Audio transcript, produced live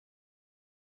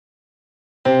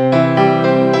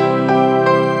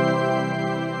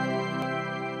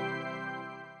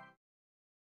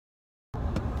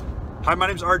Hi, my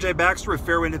name is RJ Baxter with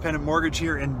Fairway Independent Mortgage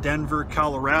here in Denver,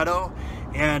 Colorado.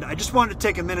 And I just wanted to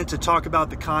take a minute to talk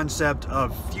about the concept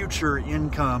of future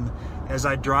income as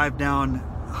I drive down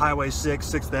Highway 6,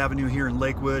 6th Avenue here in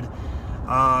Lakewood.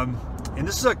 And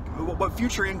this is what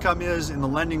future income is in the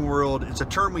lending world. It's a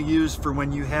term we use for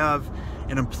when you have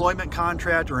an employment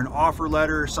contract or an offer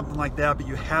letter, something like that, but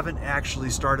you haven't actually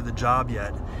started the job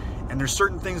yet. And there's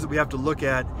certain things that we have to look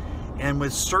at. And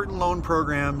with certain loan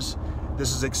programs,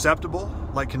 this is acceptable,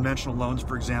 like conventional loans,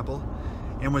 for example.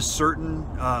 And with certain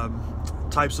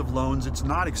types of loans, it's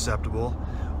not acceptable,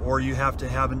 or you have to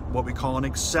have what we call an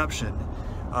exception.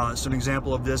 So an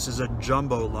example of this is a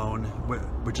jumbo loan,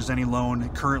 which is any loan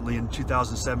currently in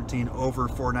 2017 over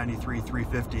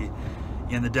 $493,350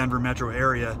 in the Denver metro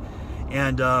area.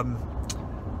 And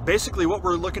basically what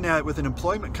we're looking at with an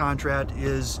employment contract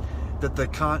is that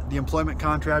the employment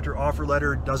contract or offer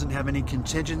letter doesn't have any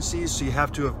contingencies, so you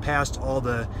have to have passed all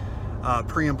the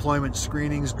pre-employment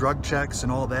screenings, drug checks,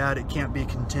 and all that. It can't be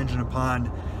contingent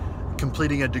upon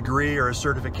completing a degree or a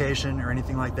certification or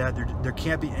anything like that. There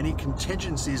can't be any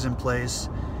contingencies in place,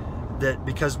 that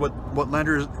because what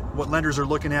lenders are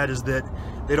looking at is that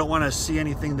they don't want to see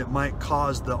anything that might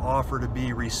cause the offer to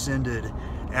be rescinded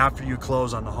after you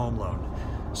close on the home loan.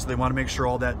 So they want to make sure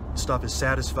all that stuff is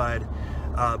satisfied.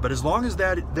 But as long as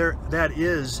that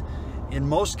is, in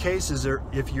most cases,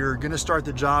 if you're going to start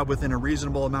the job within a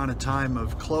reasonable amount of time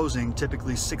of closing,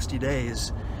 typically 60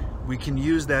 days, we can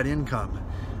use that income.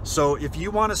 So if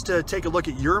you want us to take a look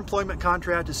at your employment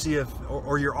contract to see if,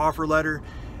 or your offer letter,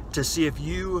 to see if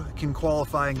you can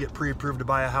qualify and get pre-approved to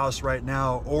buy a house right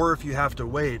now, or if you have to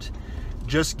wait,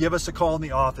 just give us a call in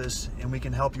the office and we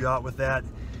can help you out with that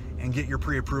and get your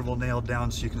pre-approval nailed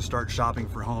down so you can start shopping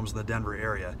for homes in the Denver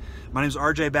area. My name is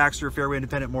RJ Baxter, Fairway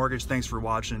Independent Mortgage. Thanks for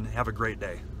watching. Have a great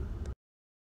day.